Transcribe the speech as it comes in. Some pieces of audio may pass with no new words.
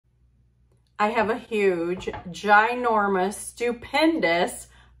I have a huge, ginormous, stupendous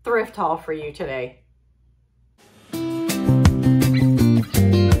thrift haul for you today.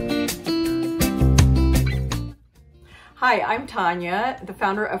 Hi, I'm Tanya, the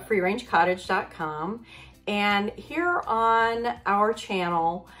founder of FreeRangeCottage.com, and here on our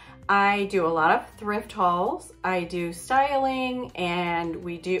channel, I do a lot of thrift hauls. I do styling, and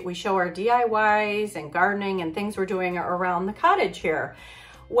we show our DIYs and gardening and things we're doing around the cottage here.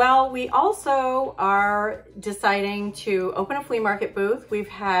 Well, we also are deciding to open a flea market booth. We've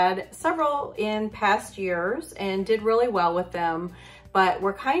had several in past years and did really well with them, but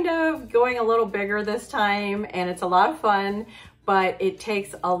we're kind of going a little bigger this time, and it's a lot of fun, but it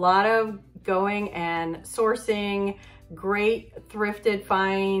takes a lot of going and sourcing great thrifted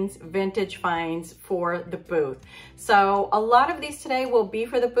finds, vintage finds for the booth. So a lot of these today will be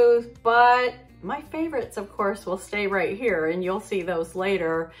for the booth, but my favorites, of course, will stay right here, and you'll see those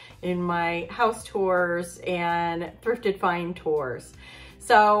later in my house tours and thrifted find tours.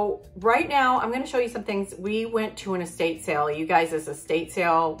 So right now, I'm gonna show you some things. We went to an estate sale. You guys, this estate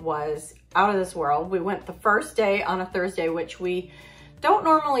sale was out of this world. We went the first day on a Thursday, which we don't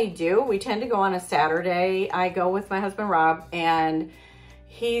normally do. We tend to go on a Saturday. I go with my husband, Rob, and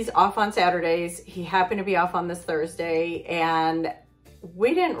he's off on Saturdays. He happened to be off on this Thursday, and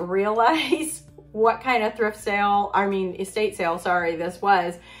we didn't realize what kind of estate sale, sorry, this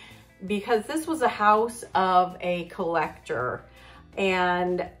was, because this was a house of a collector,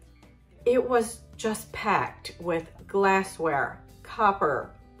 and it was just packed with glassware,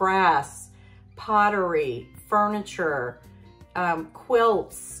 copper, brass, pottery, furniture,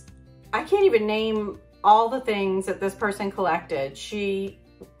 quilts. I can't even name all the things that this person collected. She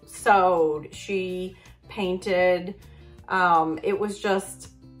sewed, she painted, it was just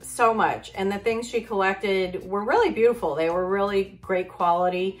so much. And the things she collected were really beautiful. They were really great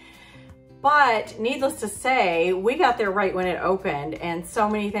quality. But needless to say, we got there right when it opened, and so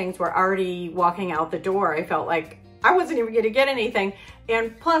many things were already walking out the door. I felt like I wasn't even gonna get anything.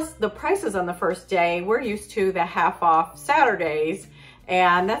 And plus the prices on the first day, we're used to the half off Saturdays,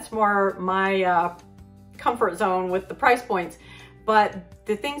 and that's more my comfort zone with the price points. But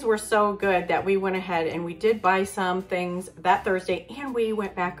the things were so good that we went ahead and we did buy some things that Thursday, and we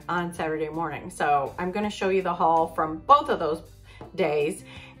went back on Saturday morning. So I'm gonna show you the haul from both of those days.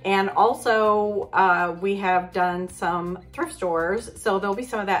 And also we have done some thrift stores, so there'll be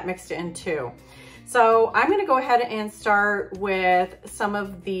some of that mixed in too. So I'm gonna go ahead and start with some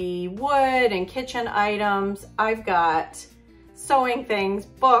of the wood and kitchen items. I've got sewing things,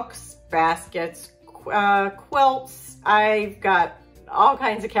 books, baskets, quilts. I've got all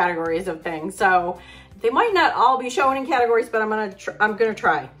kinds of categories of things. So they might not all be shown in categories, but I'm gonna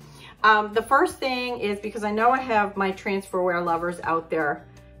try. The first thing is, because I know I have my transferware lovers out there,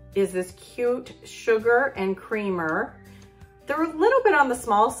 is this cute sugar and creamer. They're a little bit on the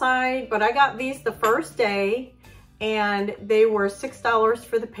small side, but I got these the first day, and they were $6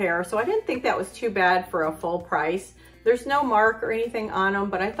 for the pair. So I didn't think that was too bad for a full price. There's no mark or anything on them,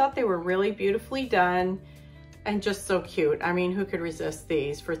 but I thought they were really beautifully done and just so cute. I mean, who could resist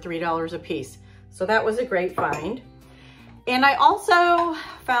these for $3 a piece? So that was a great find. And I also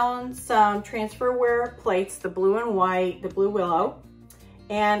found some transferware plates, the blue and white, the blue willow.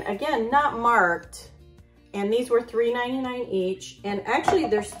 And again, not marked. And these were $3.99 each. And actually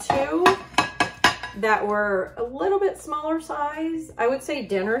there's two that were a little bit smaller size. I would say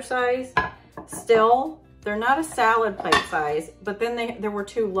dinner size. Still, they're not a salad plate size, but then there were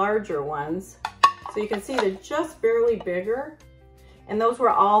two larger ones. So you can see they're just barely bigger. And those were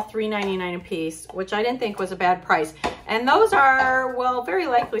all $3.99 a piece, which I didn't think was a bad price. And those will very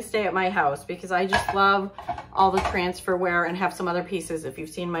likely stay at my house, because I just love all the transferware and have some other pieces if you've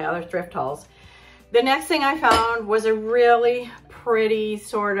seen my other thrift hauls. The next thing I found was a really pretty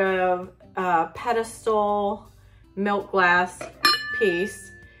sort of pedestal milk glass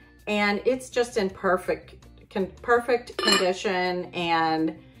piece. And it's just in perfect condition,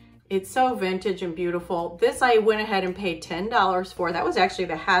 and it's so vintage and beautiful. This I went ahead and paid $10 for. That was actually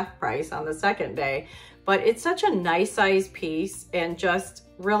the half price on the second day, but it's such a nice size piece and just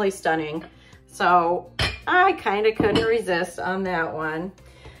really stunning. So I kind of couldn't resist on that one.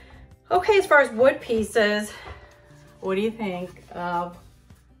 Okay, as far as wood pieces, what do you think of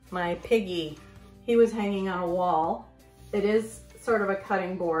my piggy? He was hanging on a wall. It is sort of a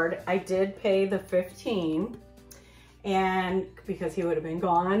cutting board. I did pay the $15, and because he would have been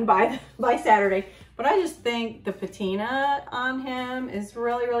gone by Saturday. But I just think the patina on him is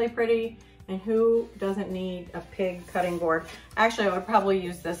really, really pretty. And who doesn't need a pig cutting board? Actually, I would probably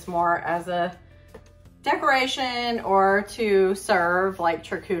use this more as a decoration or to serve like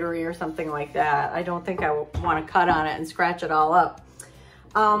charcuterie or something like that. I don't think I want to cut on it and scratch it all up.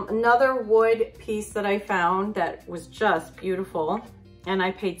 Another wood piece that I found that was just beautiful, and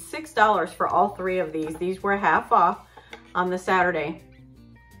I paid $6 for all 3 of these. These were half off on the Saturday.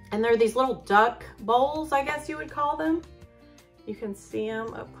 And they're these little duck bowls, I guess you would call them. You can see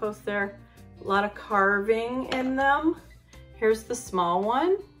them up close there. A lot of carving in them. Here's the small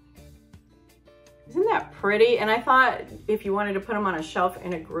one. Isn't that pretty? And I thought if you wanted to put them on a shelf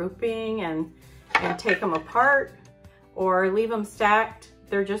in a grouping and take them apart or leave them stacked,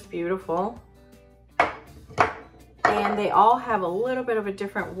 they're just beautiful. And they all have a little bit of a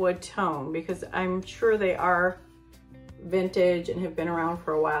different wood tone because I'm sure they are vintage and have been around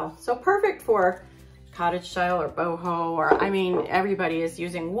for a while. So perfect for cottage style or boho, or I mean, everybody is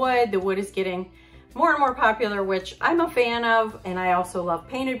using wood. The wood is getting more and more popular, which I'm a fan of, and I also love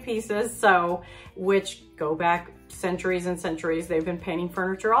painted pieces, so which go back centuries and centuries. They've been painting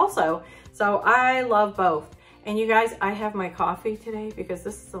furniture also. So I love both. And you guys, I have my coffee today because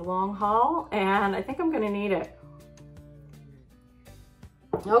this is a long haul and I think I'm gonna need it.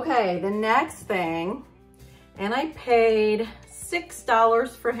 Okay, the next thing, and I paid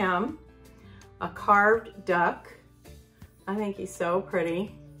 $6 for him, a carved duck. I think he's so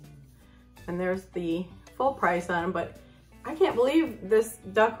pretty. And there's the full price on him, but I can't believe this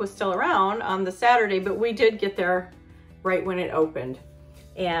duck was still around on the Saturday, but we did get there right when it opened.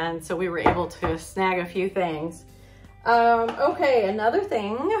 And so we were able to snag a few things. Okay, another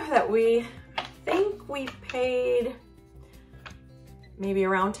thing that I think we paid maybe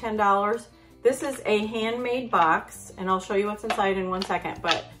around $10. This is a handmade box, and I'll show you what's inside in one second,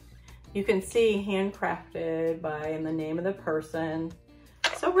 but you can see handcrafted by and the name of the person.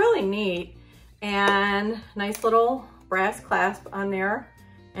 So really neat, and nice little brass clasp on there.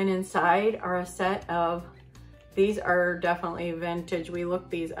 And inside are a set of, these are definitely vintage. We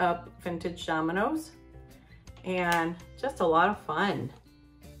looked these up, vintage dominoes, and just a lot of fun.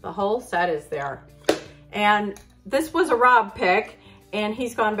 The whole set is there. And this was a Rob pick, and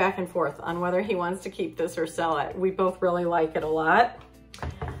he's gone back and forth on whether he wants to keep this or sell it. We both really like it a lot.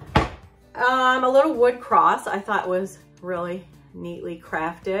 A little wood cross I thought was really neatly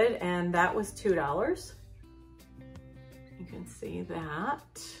crafted, and that was $2. You can see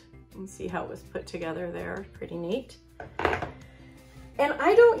that. You can see how it was put together there, pretty neat. And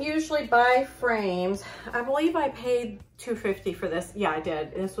I don't usually buy frames. I believe I paid $2.50 for this. Yeah, I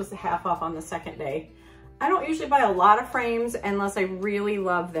did. This was half off on the second day. I don't usually buy a lot of frames unless I really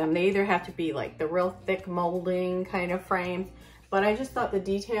love them. They either have to be like the real thick molding kind of frames, but I just thought the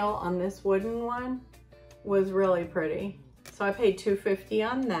detail on this wooden one was really pretty. So I paid $2.50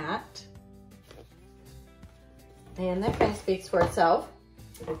 on that. And that kind of speaks for itself.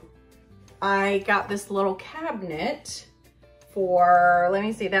 I got this little cabinet for, let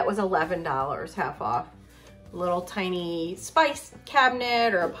me see, that was $11, half off. Little tiny spice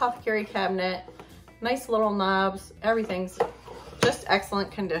cabinet or apothecary cabinet. Nice little knobs, everything's just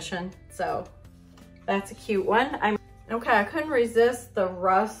excellent condition. So that's a cute one. Okay, I couldn't resist the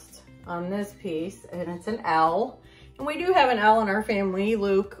rust on this piece, and it's an L. And we do have an L in our family,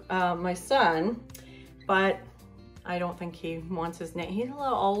 Luke, my son, but I don't think he wants his name. He's a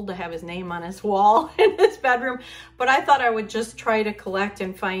little old to have his name on his wall in his bedroom, but I thought I would just try to collect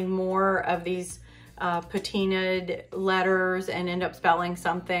and find more of these patinaed letters and end up spelling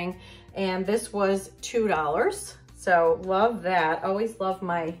something. And this was $2. So love that. Always love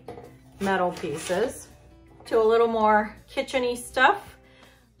my metal pieces. To a little more kitchen-y stuff.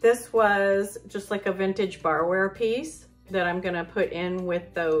 This was just like a vintage barware piece that I'm gonna put in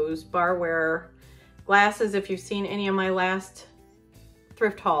with those barware glasses. If you've seen any of my last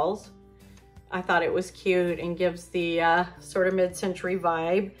thrift hauls, I thought it was cute and gives the sort of mid-century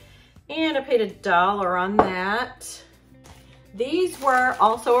vibe. And I paid $1 on that. These were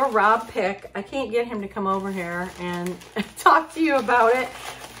also a Rob pick. I can't get him to come over here and talk to you about it,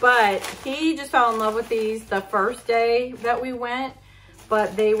 but he just fell in love with these the first day that we went,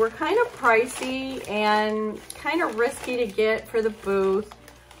 but they were kind of pricey and kind of risky to get for the booth,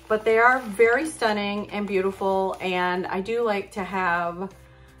 but they are very stunning and beautiful. And I do like to have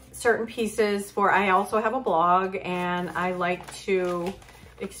certain pieces for, I also have a blog, and I like to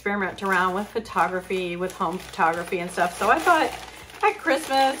experiment around with photography, with home photography and stuff. So I thought at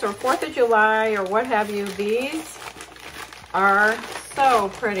Christmas or 4th of July or what have you, these are so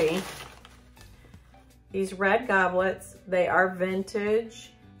pretty. These red goblets, they are vintage.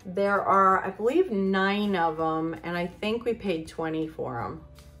 There are, I believe, 9 of them, and I think we paid $20 for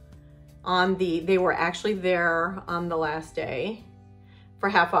them. They were actually there on the last day for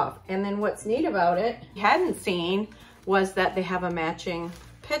half off. And then what's neat about it, hadn't seen, was that they have a matching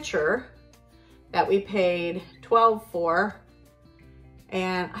pitcher that we paid $12 for.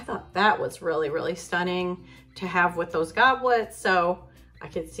 And I thought that was really, really stunning to have with those goblets. So I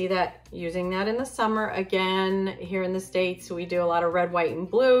could see that, using that in the summer. Again, here in the States, we do a lot of red, white, and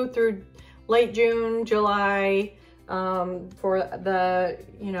blue through late June, July, for the,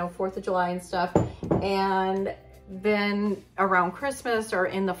 4th of July and stuff. And then around Christmas or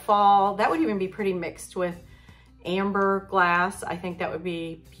in the fall, that would even be pretty mixed with amber glass. I think that would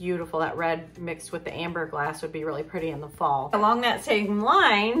be beautiful. That red mixed with the amber glass would be really pretty in the fall. Along that same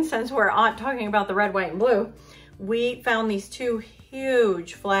line, since we're talking about the red, white, and blue, we found these two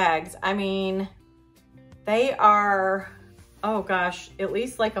huge flags. I mean, they are, oh gosh, at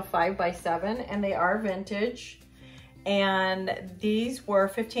least like a 5x7, and they are vintage. And these were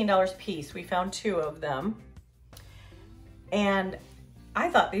 $15 a piece. We found two of them. And I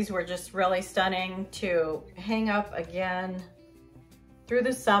thought these were just really stunning to hang up again through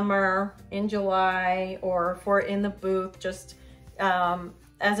the summer, in July, or for in the booth, just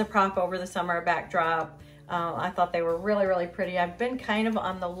as a prop over the summer, backdrop. I thought they were really, really pretty. I've been kind of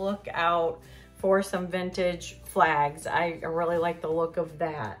on the lookout for some vintage flags. I really like the look of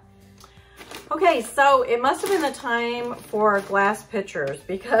that. Okay, so it must have been the time for glass pitchers,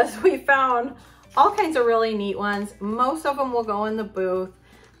 because we found all kinds of really neat ones. Most of them will go in the booth.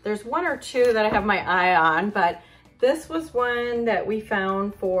 There's one or two that I have my eye on, but this was one that we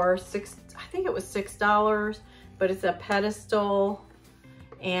found for I think it was $6, but it's a pedestal,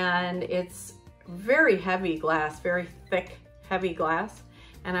 and it's very heavy glass, very thick, heavy glass.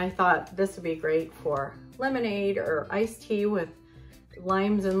 And I thought this would be great for lemonade or iced tea with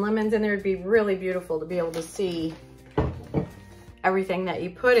limes and lemons in there. It'd be really beautiful to be able to see everything that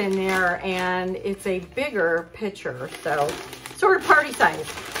you put in there. And it's a bigger pitcher, so sort of party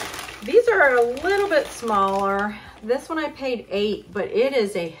size. These are a little bit smaller. This one I paid $8, but it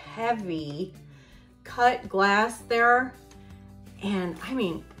is a heavy cut glass there. And I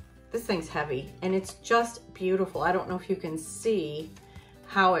mean, this thing's heavy and it's just beautiful. I don't know if you can see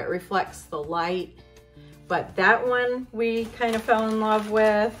how it reflects the light, but that one we kind of fell in love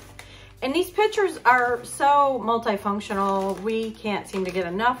with. And these pitchers are so multifunctional. We can't seem to get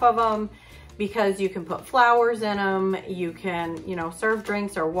enough of them, because you can put flowers in them. You can, serve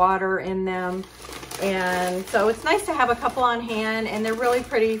drinks or water in them. And so it's nice to have a couple on hand, and they're really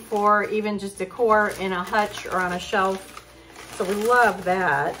pretty for even just decor in a hutch or on a shelf. So we love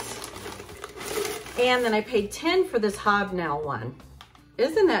that. And then I paid $10 for this hobnail one.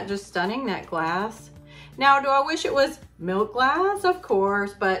 Isn't that just stunning, that glass? Now, do I wish it was milk glass? Of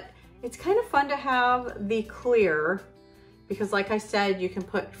course, but it's kind of fun to have the clear, because like I said, you can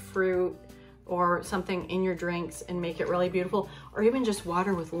put fruit or something in your drinks and make it really beautiful, or even just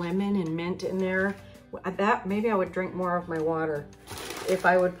water with lemon and mint in there. That, maybe I would drink more of my water if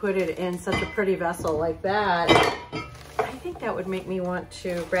I would put it in such a pretty vessel like that. I think that would make me want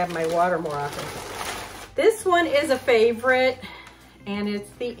to grab my water more often. This one is a favorite, and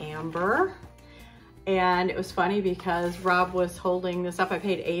it's the amber. And it was funny because Rob was holding this up. I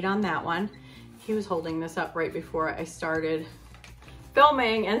paid $8 on that one. He was holding this up right before I started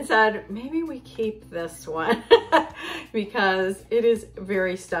filming and said, maybe we keep this one because it is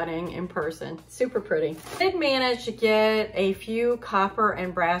very stunning in person. Super pretty. I did manage to get a few copper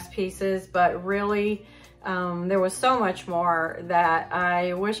and brass pieces, but really there was so much more that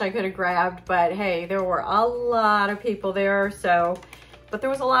I wish I could have grabbed, but hey, there were a lot of people there, but there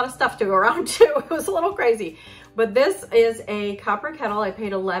was a lot of stuff to go around too. It was a little crazy. But this is a copper kettle I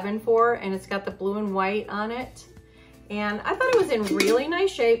paid $11 for, and it's got the blue and white on it. And I thought it was in really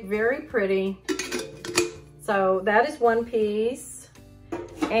nice shape, very pretty. So that is one piece.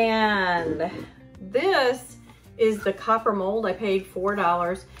 And this is the copper mold. I paid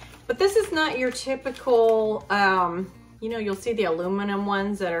 $4. But this is not your typical, you'll see the aluminum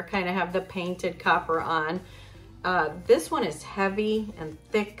ones that are kind of have the painted copper on. This one is heavy and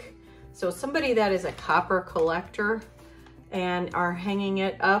thick. So somebody that is a copper collector and are hanging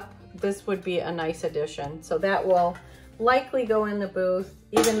it up, this would be a nice addition. So that will likely go in the booth,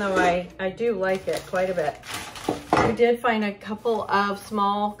 even though I do like it quite a bit. We did find a couple of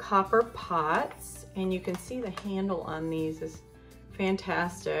small copper pots, and you can see the handle on these is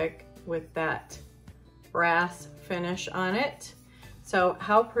fantastic with that brass finish on it. So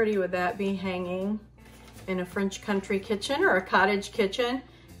how pretty would that be hanging in a French country kitchen or a cottage kitchen?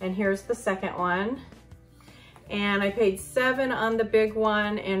 And here's the second one. And I paid $7 on the big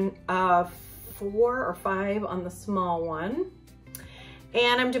one and $4 or $5 on the small one.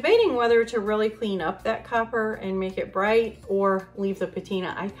 And I'm debating whether to really clean up that copper and make it bright or leave the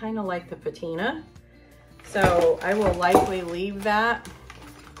patina. I kind of like the patina, so I will likely leave that.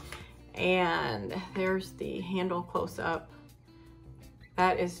 And there's the handle close up.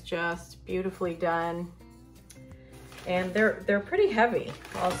 That is just beautifully done. And they're pretty heavy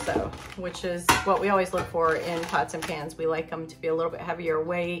also, which is what we always look for in pots and pans. We like them to be a little bit heavier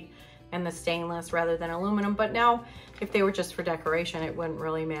weight and the stainless rather than aluminum. But now, if they were just for decoration, it wouldn't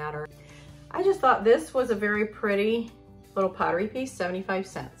really matter. I just thought this was a very pretty little pottery piece, 75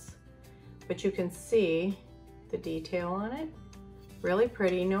 cents. But you can see the detail on it. Really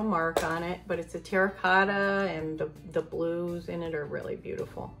pretty, no mark on it, but it's a terracotta and the blues in it are really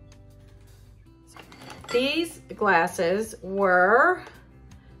beautiful. These glasses were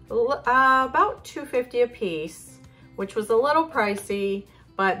about $2.50 a piece, which was a little pricey,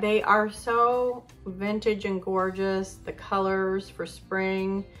 but they are so vintage and gorgeous. The colors for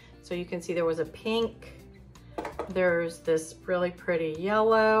spring. So you can see there was a pink. There's this really pretty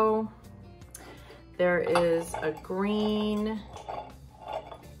yellow. There is a green.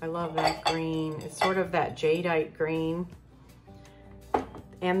 I love that green. It's sort of that jadeite green.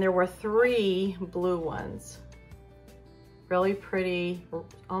 And there were 3 blue ones. Really pretty,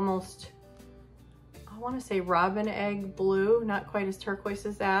 almost, I want to say robin egg blue, not quite as turquoise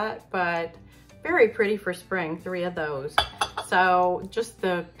as that, but very pretty for spring, 3 of those. So just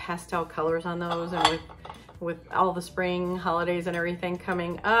the pastel colors on those, and with all the spring holidays and everything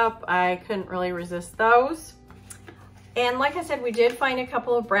coming up, I couldn't really resist those. And like I said, we did find a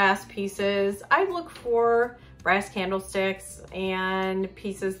couple of brass pieces. I look for brass candlesticks and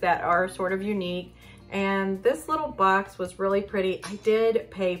pieces that are sort of unique. And this little box was really pretty. I did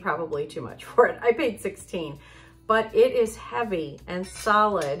pay probably too much for it. I paid $16, but it is heavy and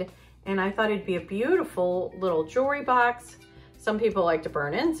solid. And I thought it'd be a beautiful little jewelry box. Some people like to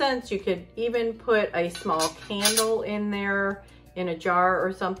burn incense. You could even put a small candle in there in a jar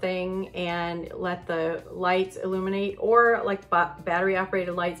or something and let the lights illuminate, or like battery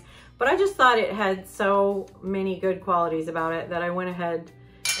operated lights. But I just thought it had so many good qualities about it that I went ahead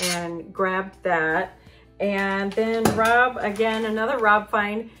and grabbed that. And then Rob, again, another Rob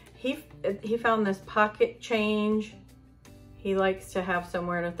find, he found this pocket change. He likes to have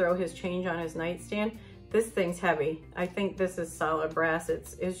somewhere to throw his change on his nightstand. This thing's heavy. I think this is solid brass.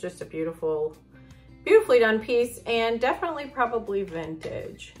 It's just a beautifully done piece, and definitely probably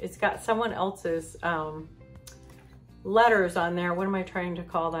vintage. It's got someone else's letters on there. What am I trying to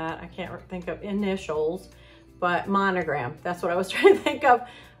call that? I can't think of initials, but monogram. That's what I was trying to think of,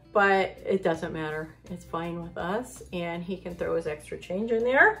 but it doesn't matter. It's fine with us, and he can throw his extra change in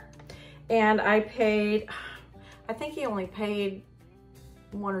there. And I paid, I think he only paid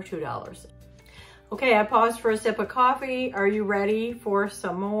 $1 or $2. Okay, I paused for a sip of coffee. Are you ready for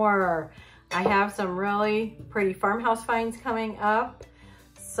some more? I have some really pretty farmhouse finds coming up.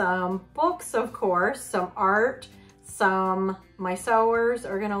 Some books, of course, some art, some my sewers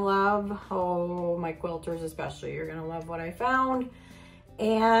are gonna love. Oh, my quilters especially, you're gonna love what I found.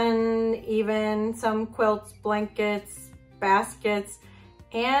 And even some quilts, blankets, baskets,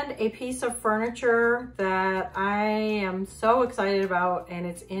 and a piece of furniture that I am so excited about, and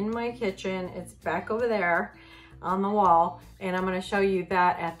it's in my kitchen. It's back over there on the wall, and I'm gonna show you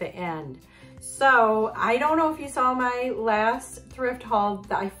that at the end. So I don't know if you saw my last thrift haul,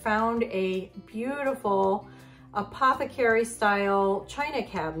 that I found a beautiful apothecary style china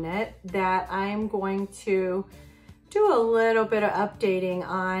cabinet that I'm going to do a little bit of updating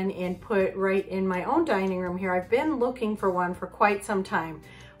on and put right in my own dining room here. I've been looking for one for quite some time.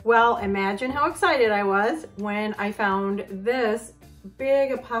 Well, imagine how excited I was when I found this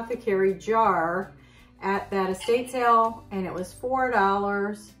big apothecary jar at that estate sale, and it was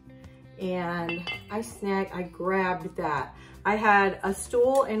 $4. And I grabbed that. I had a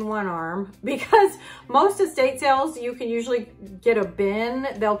stool in one arm, because most estate sales, you can usually get a bin.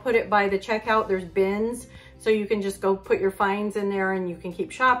 They'll put it by the checkout. There's bins, so you can just go put your finds in there and you can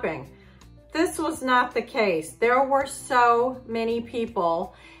keep shopping. This was not the case. There were so many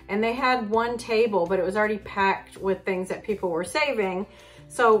people, and they had one table, but it was already packed with things that people were saving.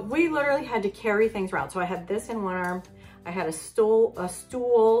 So we literally had to carry things around. So I had this in one arm. I had a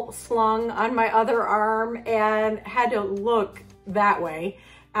stool slung on my other arm, and had to look that way.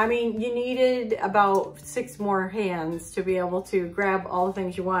 I mean, you needed about 6 more hands to be able to grab all the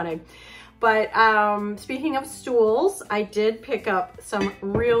things you wanted. But speaking of stools, I did pick up some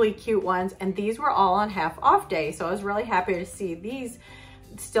really cute ones, and these were all on half off day. So I was really happy to see these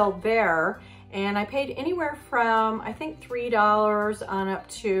still there. And I paid anywhere from, I think, $3 on up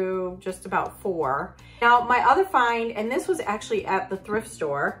to just about $4. Now, my other find, and this was actually at the thrift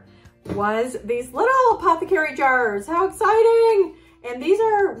store, was these little apothecary jars. How exciting! And these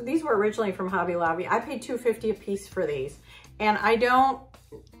were originally from Hobby Lobby. I paid $2.50 a piece for these. And I don't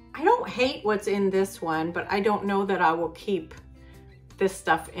hate what's in this one, but I don't know that I will keep this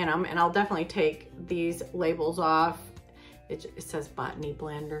stuff in them. And I'll definitely take these labels off. It says Botany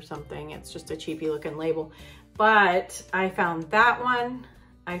Blend or something. It's just a cheapy looking label. But I found that one.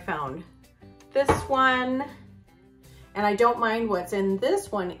 I found this one. And I don't mind what's in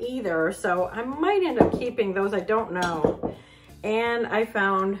this one either. So I might end up keeping those. I don't know. And I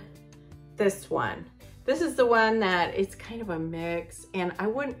found this one. This is the one that it's kind of a mix. And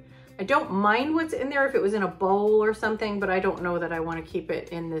I don't mind what's in there if it was in a bowl or something, but I don't know that I want to keep it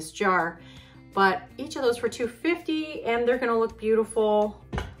in this jar. But each of those were $2.50, and they're gonna look beautiful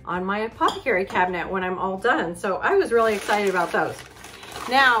on my apothecary cabinet when I'm all done. So I was really excited about those.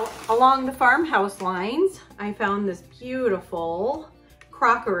 Now, along the farmhouse lines, I found this beautiful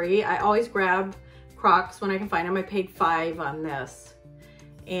crockery. I always grab crocks when I can find them. I paid $5 on this.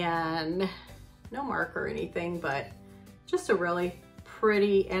 And no mark or anything, but just a really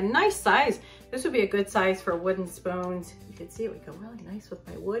pretty and nice size. This would be a good size for wooden spoons. You can see it would go really nice with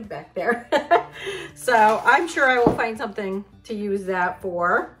my wood back there. So I'm sure I will find something to use that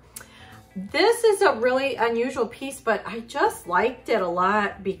for. This is a really unusual piece, but I just liked it a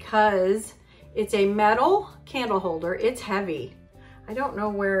lot because it's a metal candle holder. It's heavy. I don't know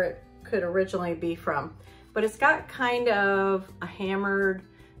where it could originally be from, but it's got kind of a hammered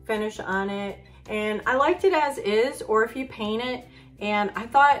finish on it. And I liked it as is, or if you paint it. And I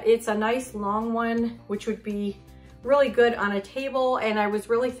thought it's a nice long one, which would be really good on a table. And I was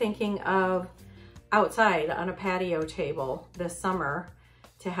really thinking of outside on a patio table this summer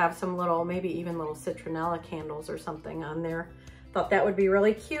to have some little, maybe even little citronella candles or something on there. Thought that would be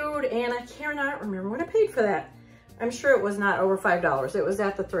really cute. And I cannot remember what I paid for that. I'm sure it was not over $5. It was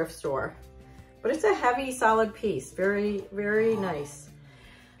at the thrift store. But it's a heavy, solid piece. Very, very nice.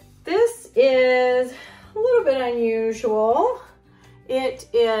 This is a little bit unusual. It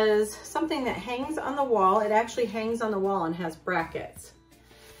is something that hangs on the wall. It actually hangs on the wall and has brackets.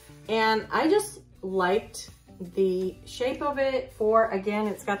 And I just liked the shape of it for, again,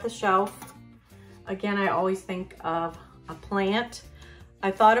 it's got the shelf. Again, I always think of a plant.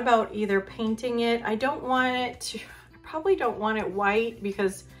 I thought about either painting it. I probably don't want it white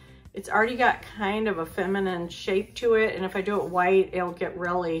because it's already got kind of a feminine shape to it. And if I do it white, it'll get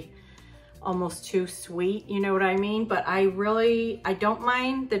really almost too sweet, you know what I mean? But I don't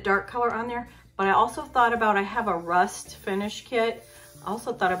mind the dark color on there, but I also thought about, I have a rust finish kit. I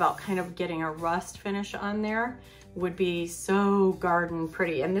also thought about kind of getting a rust finish on there. Would be so garden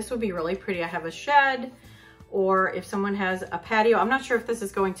pretty. And this would be really pretty. I have a shed, or if someone has a patio. I'm not sure if this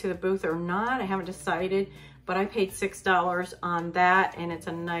is going to the booth or not. I haven't decided, but I paid $6 on that, and it's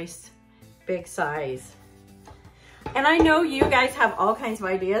a nice big size. And I know you guys have all kinds of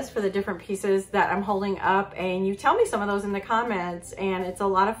ideas for the different pieces that I'm holding up, and you tell me some of those in the comments, and it's a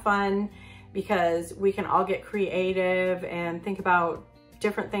lot of fun because we can all get creative and think about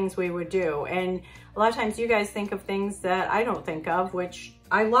different things we would do. And a lot of times you guys think of things that I don't think of, which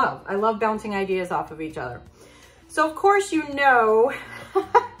I love. I love bouncing ideas off of each other. So of course, you know,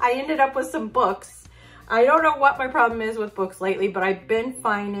 I ended up with some books. I don't know what my problem is with books lately, but I've been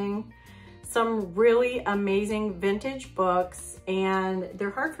finding some really amazing vintage books, and they're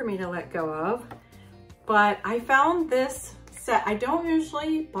hard for me to let go of. But I found this set. I don't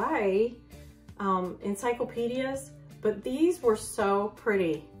usually buy encyclopedias, but these were so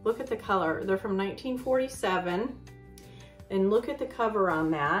pretty. Look at the color. They're from 1947, and look at the cover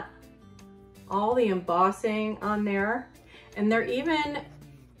on that. All the embossing on there, and they're even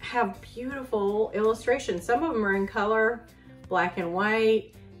have beautiful illustrations. Some of them are in color, black and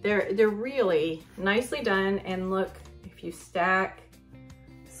white. They're really nicely done. And look, if you stack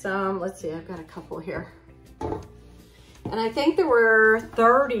some, let's see, I've got a couple here. And I think there were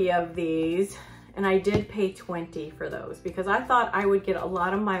 30 of these, and I did pay $20 for those because I thought I would get a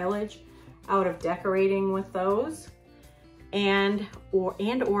lot of mileage out of decorating with those and or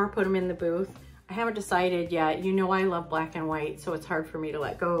put them in the booth. I haven't decided yet. You know I love black and white, so it's hard for me to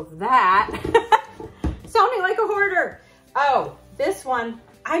let go of that. Sounding like a hoarder. Oh, this one.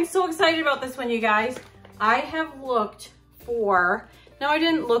 I'm so excited about this one, you guys. I have looked for, no, I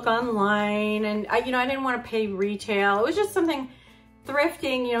didn't look online, and I didn't want to pay retail. It was just something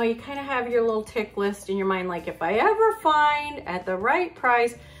thrifting, you kind of have your little tick list in your mind, like if I ever find at the right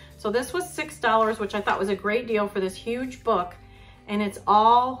price. So this was $6, which I thought was a great deal for this huge book. And it's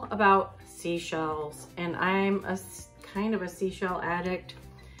all about seashells, and I'm a kind of a seashell addict.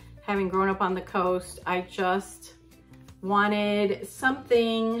 Having grown up on the coast, I just wanted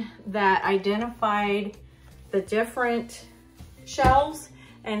something that identified the different shells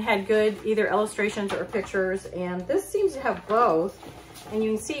and had good either illustrations or pictures, and this seems to have both. And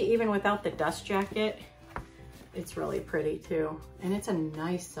you can see even without the dust jacket, it's really pretty too. And it's a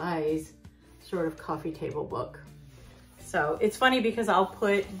nice size sort of coffee table book. So it's funny because I'll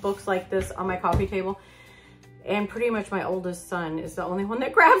put books like this on my coffee table, and pretty much my oldest son is the only one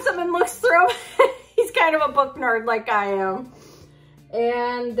that grabs them and looks through them. He's kind of a book nerd like I am.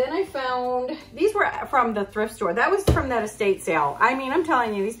 And then I found, these were from the thrift store. That was from that estate sale. I mean, I'm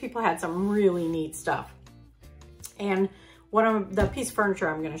telling you, these people had some really neat stuff. And one of the piece of furniture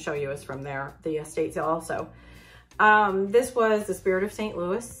I'm going to show you is from there, the estate sale also. This was The Spirit of St.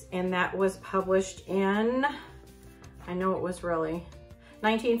 Louis, and that was published in, I know it was really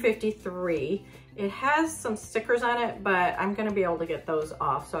 1953. It has some stickers on it, but I'm going to be able to get those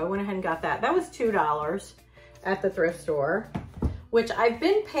off. So I went ahead and got that. That was $2 at the thrift store, which I've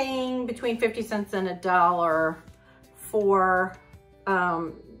been paying between 50 cents and $1 for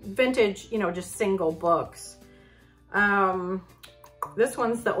vintage, you know, just single books. This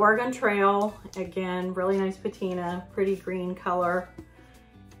one's the Oregon Trail. Again, really nice patina, pretty green color.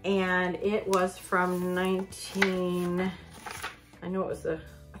 And it was from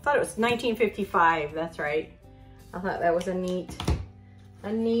I thought it was 1955, that's right. I thought that was a neat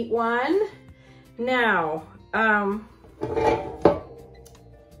one. Now,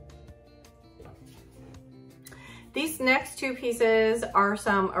 these next two pieces are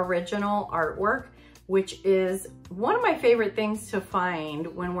some original artwork, which is one of my favorite things to find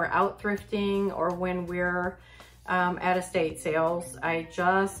when we're out thrifting or when we're at estate sales. I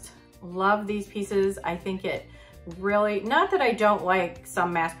just love these pieces. I think it really, not that I don't like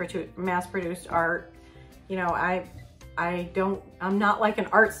some mass-produced art. You know, I'm not like an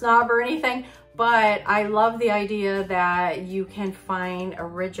art snob or anything, but I love the idea that you can find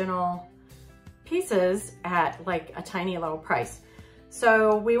original pieces at like a tiny little price.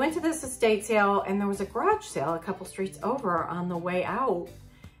 So we went to this estate sale, and there was a garage sale a couple streets over on the way out,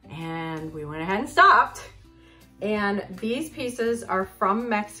 and we went ahead and stopped. And these pieces are from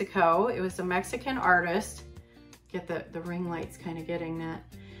Mexico. It was a Mexican artist. Get the ring lights kind of getting that.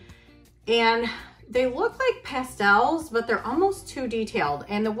 And they look like pastels, but they're almost too detailed.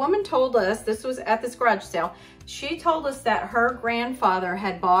 And the woman told us, this was at this garage sale, she told us that her grandfather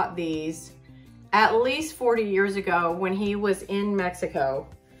had bought these at least 40 years ago when he was in Mexico.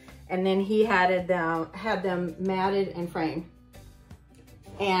 And then he had them matted and framed.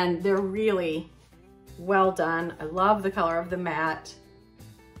 And they're really well done. I love the color of the mat.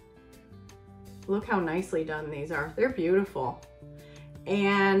 Look how nicely done these are. They're beautiful.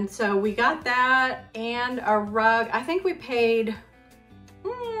 And so we got that and a rug. I think we paid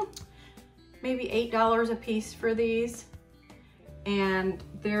maybe $8 a piece for these. And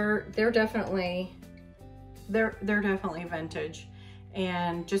they're definitely vintage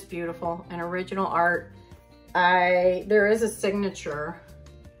and just beautiful and original art. There is a signature,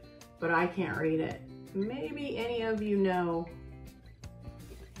 but I can't read it. Maybe any of you know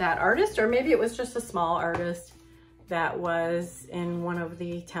that artist, or maybe it was just a small artist that was in one of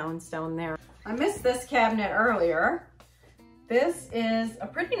the towns down there. I missed this cabinet earlier. This is a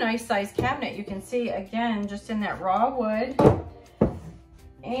pretty nice size cabinet. You can see again, just in that raw wood.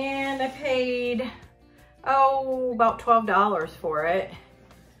 And I paid, about $12 for it.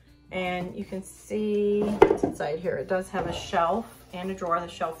 And you can see what's inside here. It does have a shelf and a drawer. The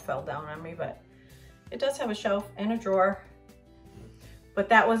shelf fell down on me, but it does have a shelf and a drawer. But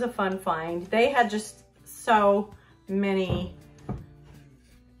that was a fun find. They had just so many,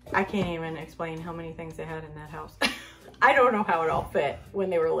 I can't even explain how many things they had in that house. I don't know how it all fit when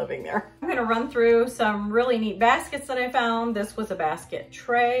they were living there. I'm gonna run through some really neat baskets that I found. This was a basket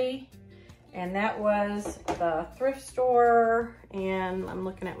tray, and that was the thrift store, and I'm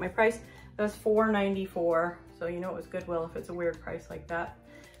looking at my price. That was $4.94, so you know it was Goodwill if it's a weird price like that.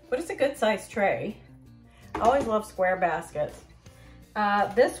 But it's a good size tray. I always love square baskets.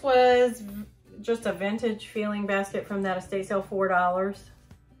 This was just a vintage feeling basket from that estate sale, $4.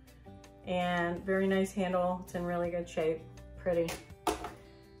 And very nice handle. It's in really good shape. Pretty.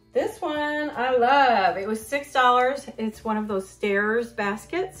 This one I love. It was $6. It's one of those stairs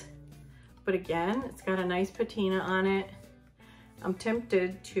baskets. But again, it's got a nice patina on it. I'm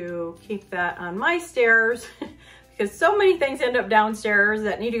tempted to keep that on my stairs because so many things end up downstairs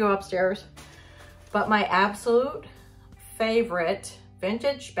that need to go upstairs. But my absolute favorite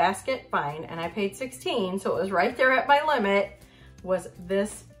vintage basket find, and I paid $16, so it was right there at my limit, was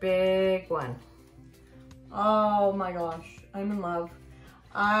this big one. Oh my gosh, I'm in love.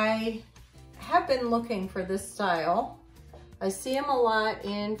 I have been looking for this style. I see them a lot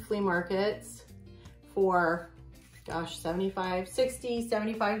in flea markets for, gosh, $75, $60,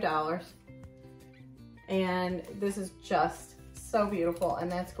 $75. And this is just so beautiful.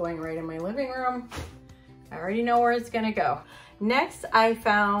 And that's going right in my living room. I already know where it's gonna go. Next, I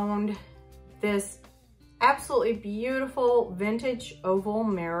found this absolutely beautiful vintage oval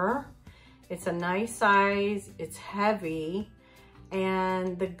mirror. It's a nice size, it's heavy,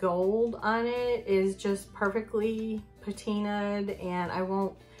 and the gold on it is just perfectly patinaed, and I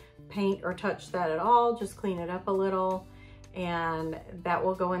won't paint or touch that at all, just clean it up a little, and that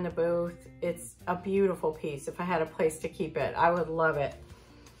will go in the booth. It's a beautiful piece. If I had a place to keep it, I would love it.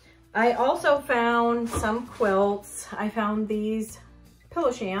 I also found some quilts. I found these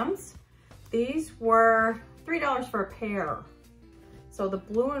pillow shams. These were $3 for a pair. So the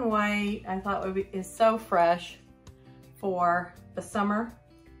blue and white I thought is so fresh for the summer.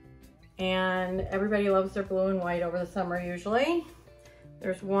 And everybody loves their blue and white over the summer usually.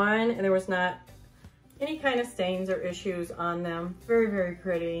 There's one, and there was not any kind of stains or issues on them. Very, very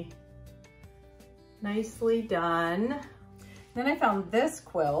pretty. Nicely done. Then I found this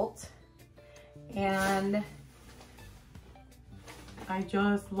quilt, and I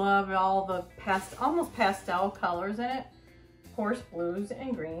just love all the almost pastel colors in it. Of course, blues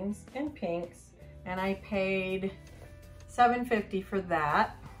and greens and pinks. And I paid $7.50 for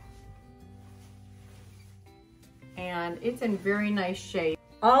that. And it's in very nice shape.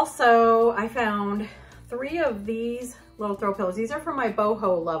 Also, I found 3 of these little throw pillows. These are for my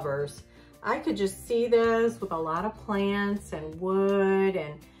boho lovers. I could just see this with a lot of plants and wood,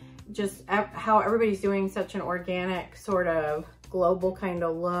 and just how everybody's doing such an organic sort of global kind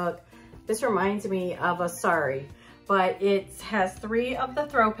of look. This reminds me of a sari, but it has 3 of the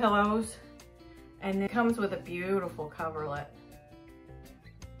throw pillows, and it comes with a beautiful coverlet.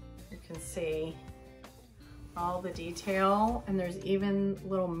 You can see all the detail, and there's even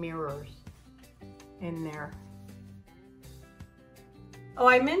little mirrors in there. Oh,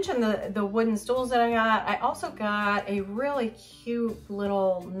 I mentioned the wooden stools that I got. I also got a really cute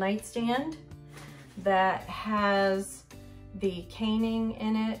little nightstand that has the caning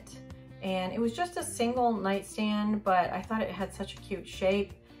in it. And it was just a single nightstand, but I thought it had such a cute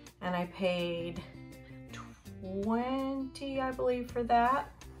shape. And I paid $20, I believe, for that.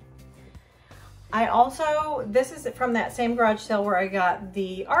 I also, this is from that same garage sale where I got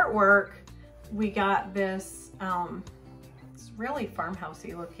the artwork. We got this, it's really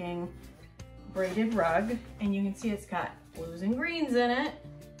farmhousey looking braided rug, and you can see it's got blues and greens in it,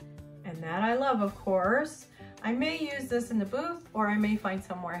 and that I love, of course. I may use this in the booth, or I may find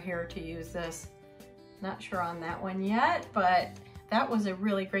somewhere here to use this. Not sure on that one yet, but that was a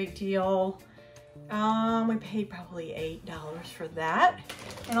really great deal. We paid probably $8 for that.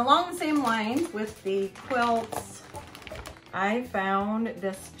 And along the same lines with the quilts, I found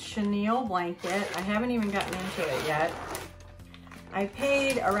this chenille blanket. I haven't even gotten into it yet. I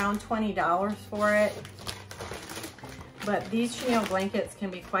paid around $20 for it, but these chenille blankets can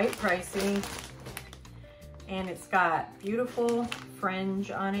be quite pricey. And it's got beautiful fringe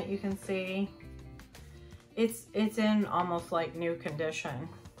on it, you can see. It's in almost like new condition.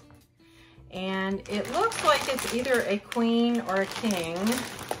 And it looks like it's either a queen or a king.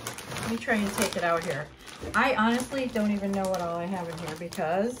 Let me try and take it out here. I honestly don't even know what all I have in here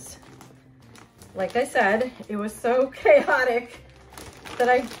because, like I said, it was so chaotic that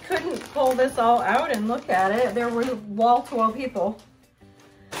I couldn't pull this all out and look at it. There were wall-to-wall people.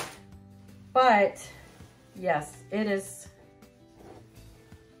 But yes, it is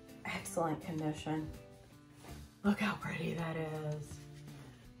excellent condition. Look how pretty that is.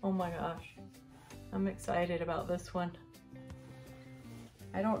 Oh my gosh, I'm excited about this one.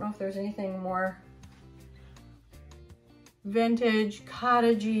 I don't know if there's anything more vintage,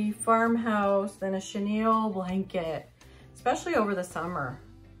 cottagey, farmhouse than a chenille blanket, especially over the summer.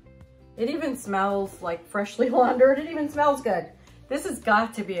 It even smells like freshly laundered. It even smells good. This has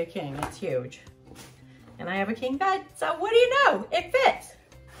got to be a king. It's huge. And I have a king bed, so what do you know? It fits.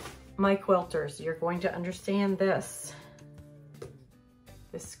 My quilters, you're going to understand this.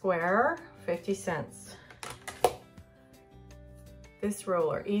 This square, 50 cents. This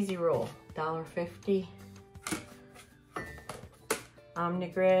ruler, Easy Rule, $1.50.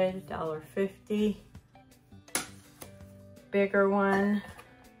 Omnigrid, $1.50. Bigger one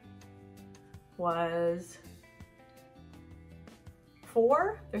was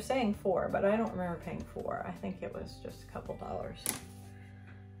 $4. They're saying $4, but I don't remember paying $4. I think it was just a couple dollars.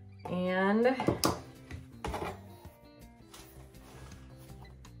 And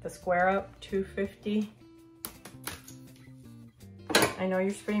the square up, $2.50. I know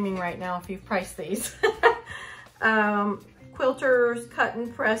you're screaming right now if you've priced these. Quilters cut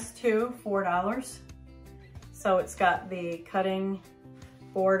and press too, $4. So it's got the cutting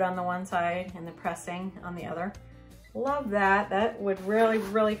board on the one side and the pressing on the other. Love that. That would really,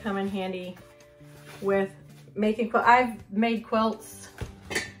 really come in handy with making quilts. I've made quilts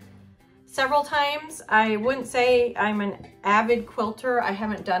several times. I wouldn't say I'm an avid quilter. I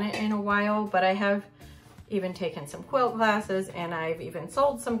haven't done it in a while, but I have even taken some quilt classes and I've even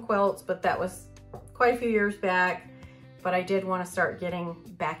sold some quilts, but that was quite a few years back. But I did want to start getting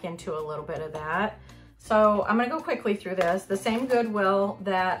back into a little bit of that. So I'm gonna go quickly through this. The same Goodwill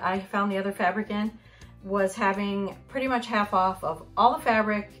that I found the other fabric in was having pretty much half off of all the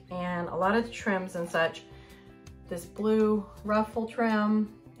fabric and a lot of the trims and such. This blue ruffle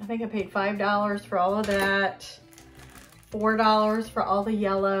trim, I think I paid $5 for all of that. $4 for all the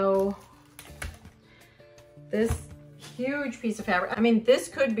yellow. This huge piece of fabric. I mean, this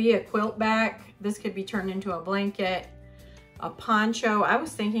could be a quilt back. This could be turned into a blanket, a poncho. I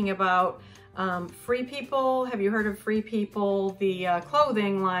was thinking about Free People. Have you heard of Free People? The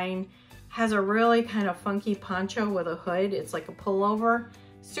clothing line has a really kind of funky poncho with a hood. It's like a pullover.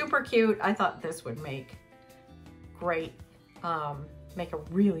 Super cute. I thought this would make great, make a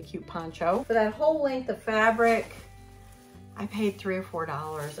really cute poncho. For that whole length of fabric, I paid $3 or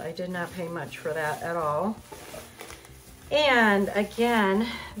 $4. I did not pay much for that at all. And again,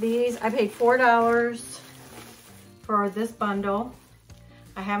 these, I paid $4 for this bundle.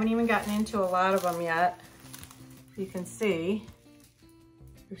 I haven't even gotten into a lot of them yet. You can see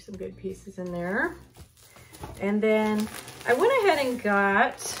there's some good pieces in there. And then I went ahead and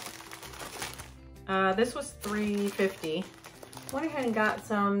got, this was $3.50. Went ahead and got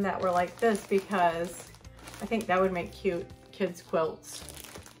some that were like this because I think that would make cute kids quilts.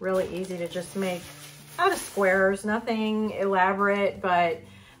 Really easy to just make out of squares, nothing elaborate, but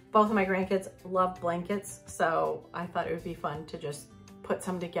both of my grandkids love blankets, so I thought it would be fun to just put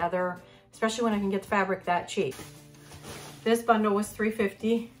some together, especially when I can get the fabric that cheap. This bundle was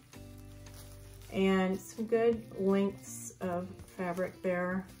 $3.50, and some good lengths of fabric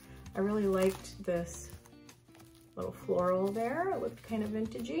there. I really liked this little floral there. It looked kind of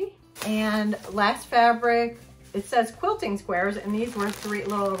vintagey. And last fabric, it says quilting squares, and these were a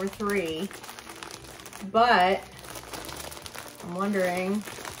little over $3. But I'm wondering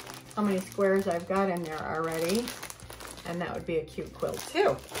how many squares I've got in there already. And that would be a cute quilt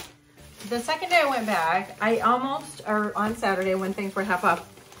too. The second day I went back, or on Saturday when things were half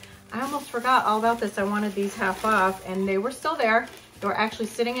off, I almost forgot all about this. I wanted these half off and they were still there. They were actually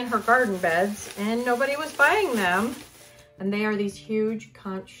sitting in her garden beds and nobody was buying them. And they are these huge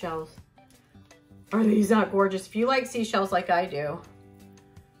conch shells. Are these not gorgeous? If you like seashells like I do,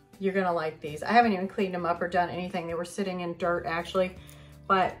 you're gonna like these. I haven't even cleaned them up or done anything. They were sitting in dirt actually,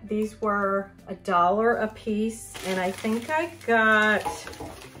 but these were $1 a piece. And I think I got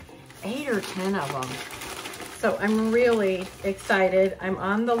 8 or 10 of them. So I'm really excited. I'm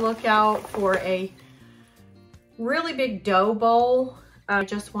on the lookout for a really big dough bowl. I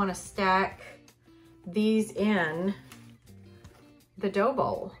just want to stack these in the dough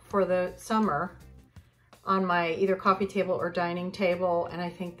bowl for the summer on my either coffee table or dining table, and I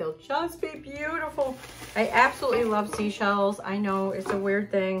think they'll just be beautiful. I absolutely love seashells. I know it's a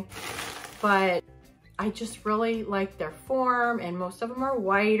weird thing, but I just really like their form, and most of them are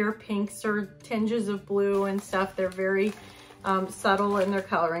white or pinks or tinges of blue and stuff. They're very subtle in their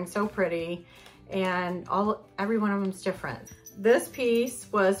coloring, so pretty, and every one of them's different. This piece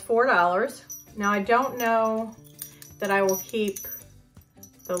was $4. Now I don't know that I will keep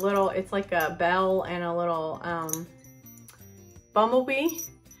the little, it's like a bell and a little bumblebee,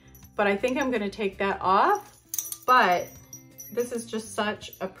 but I think I'm gonna take that off. But this is just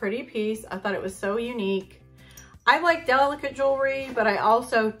such a pretty piece. I thought it was so unique. I like delicate jewelry, but I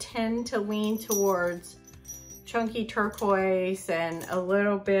also tend to lean towards chunky turquoise and a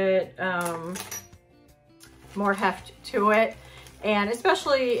little bit more heft to it. And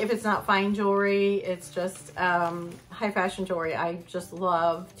especially if it's not fine jewelry, it's just high fashion jewelry. I just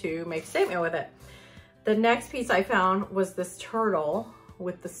love to make a statement with it. The next piece I found was this turtle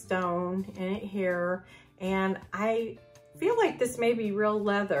with the stone in it here. And I feel like this may be real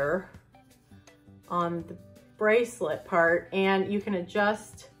leather on the bracelet part, and you can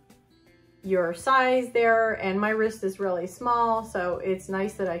adjust your size there. And my wrist is really small, so it's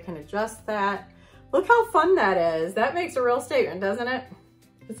nice that I can adjust that. Look how fun that is. That makes a real statement, doesn't it?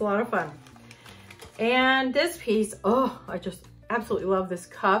 It's a lot of fun. And this piece, oh, I just absolutely love this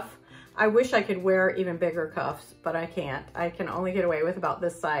cuff. I wish I could wear even bigger cuffs, but I can't. I can only get away with about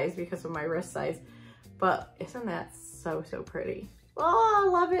this size because of my wrist size. But isn't that so, so pretty? Oh, I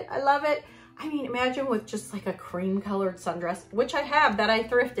love it. I love it. I mean, imagine with just like a cream colored sundress, which I have, that I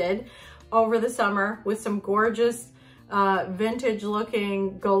thrifted over the summer with some gorgeous vintage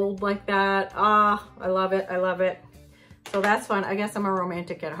looking gold like that. Ah, I love it. I love it. So that's fun. I guess I'm a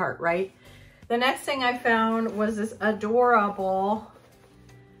romantic at heart, right? The next thing I found was this adorable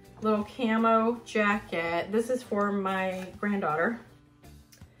little camo jacket. This is for my granddaughter.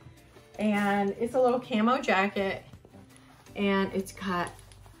 And it's a little camo jacket, and it's got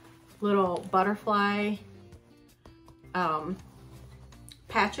little butterfly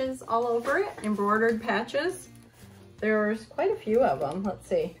patches all over it, embroidered patches. There's quite a few of them. Let's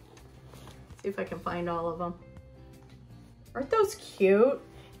see if I can find all of them. Aren't those cute?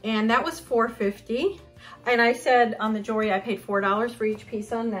 And that was $4.50. And I said on the jewelry, I paid $4 for each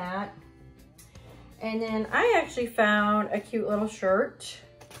piece on that. And then I actually found a cute little shirt.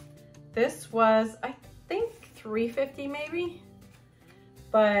 This was, I think, $3.50 maybe.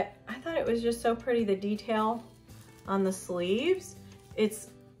 But I thought it was just so pretty, the detail on the sleeves. It's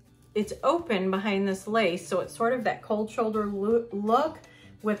open behind this lace, so it's sort of that cold shoulder look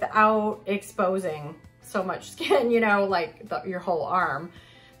without exposing so much skin, you know, like your whole arm.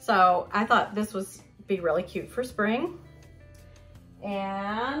 So I thought this was be really cute for spring.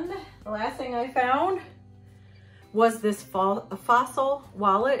 And the last thing I found was this fossil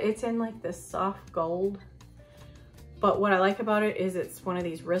wallet. It's in like this soft gold. But what I like about it is it's one of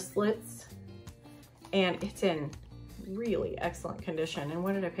these wristlets, and it's in really excellent condition. And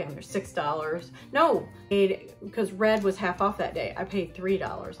what did I pay under? $6. No, because red was half off that day. I paid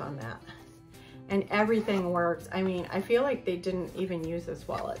 $3 on that. And everything works. I mean, I feel like they didn't even use this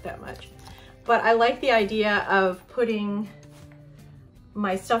wallet that much. But I like the idea of putting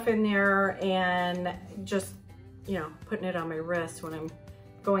my stuff in there and just, you know, putting it on my wrist when I'm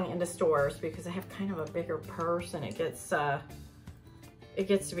going into stores, because I have kind of a bigger purse and it gets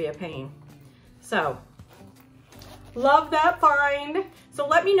to be a pain. So love that find. So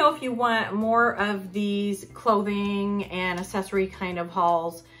let me know if you want more of these clothing and accessory kind of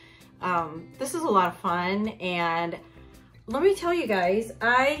hauls. This is a lot of fun, and let me tell you guys,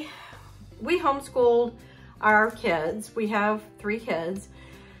 we homeschooled our kids. We have 3 kids,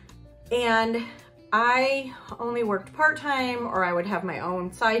 and I only worked part-time, or I would have my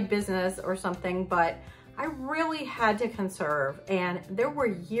own side business or something, but I really had to conserve. And there were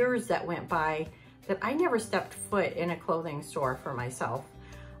years that went by that I never stepped foot in a clothing store for myself.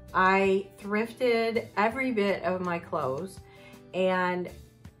 I thrifted every bit of my clothes, and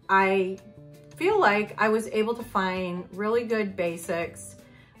I feel like I was able to find really good basics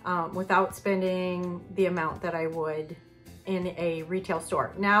without spending the amount that I would in a retail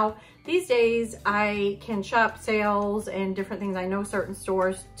store. Now, these days I can shop sales and different things. I know certain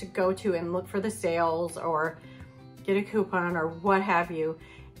stores to go to and look for the sales or get a coupon or what have you.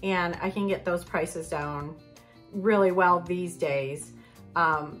 And I can get those prices down really well these days.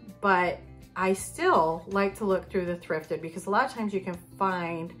 But I still like to look through the thrifted, because a lot of times you can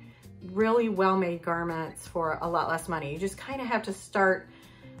find really well-made garments for a lot less money. You just kind of have to start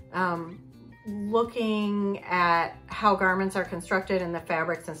looking at how garments are constructed and the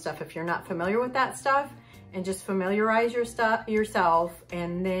fabrics and stuff if you're not familiar with that stuff, and just familiarize yourself,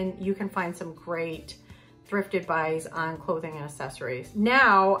 and then you can find some great thrifted buys on clothing and accessories.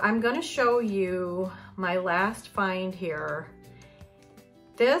 Now I'm going to show you my last find here.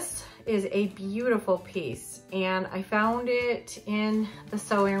 This is a beautiful piece, and I found it in the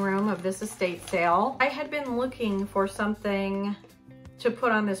sewing room of this estate sale. I had been looking for something to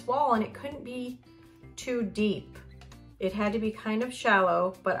put on this wall, and it couldn't be too deep. It had to be kind of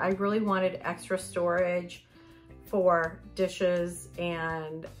shallow, but I really wanted extra storage for dishes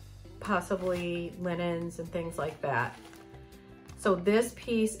and possibly linens and things like that. So this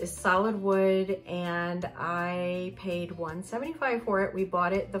piece is solid wood, and I paid $175 for it. We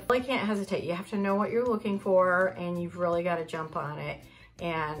bought it. I can't hesitate. You have to know what you're looking for, and you've really got to jump on it,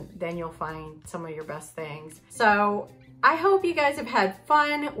 and then you'll find some of your best things. So I hope you guys have had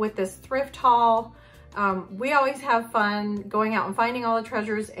fun with this thrift haul. We always have fun going out and finding all the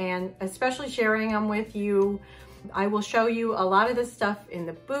treasures, and especially sharing them with you. I will show you a lot of this stuff in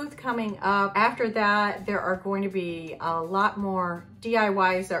the booth coming up. After that, there are going to be a lot more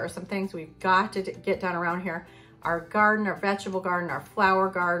DIYs. There are some things we've got to get done around here. Our garden, our vegetable garden, our flower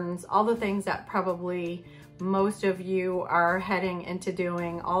gardens, all the things that probably most of you are heading into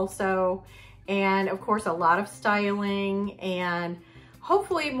doing also. And of course, a lot of styling and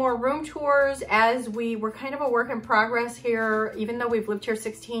hopefully more room tours, as we're kind of a work in progress here. Even though we've lived here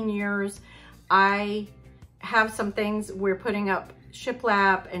 16 years, I have some things, we're putting up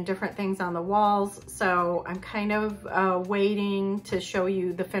shiplap and different things on the walls. So I'm kind of waiting to show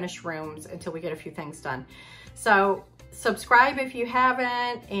you the finished rooms until we get a few things done. So subscribe if you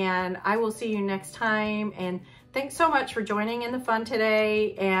haven't, and I will see you next time. And thanks so much for joining in the fun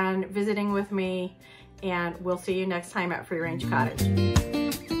today and visiting with me. And we'll see you next time at Free Range Cottage.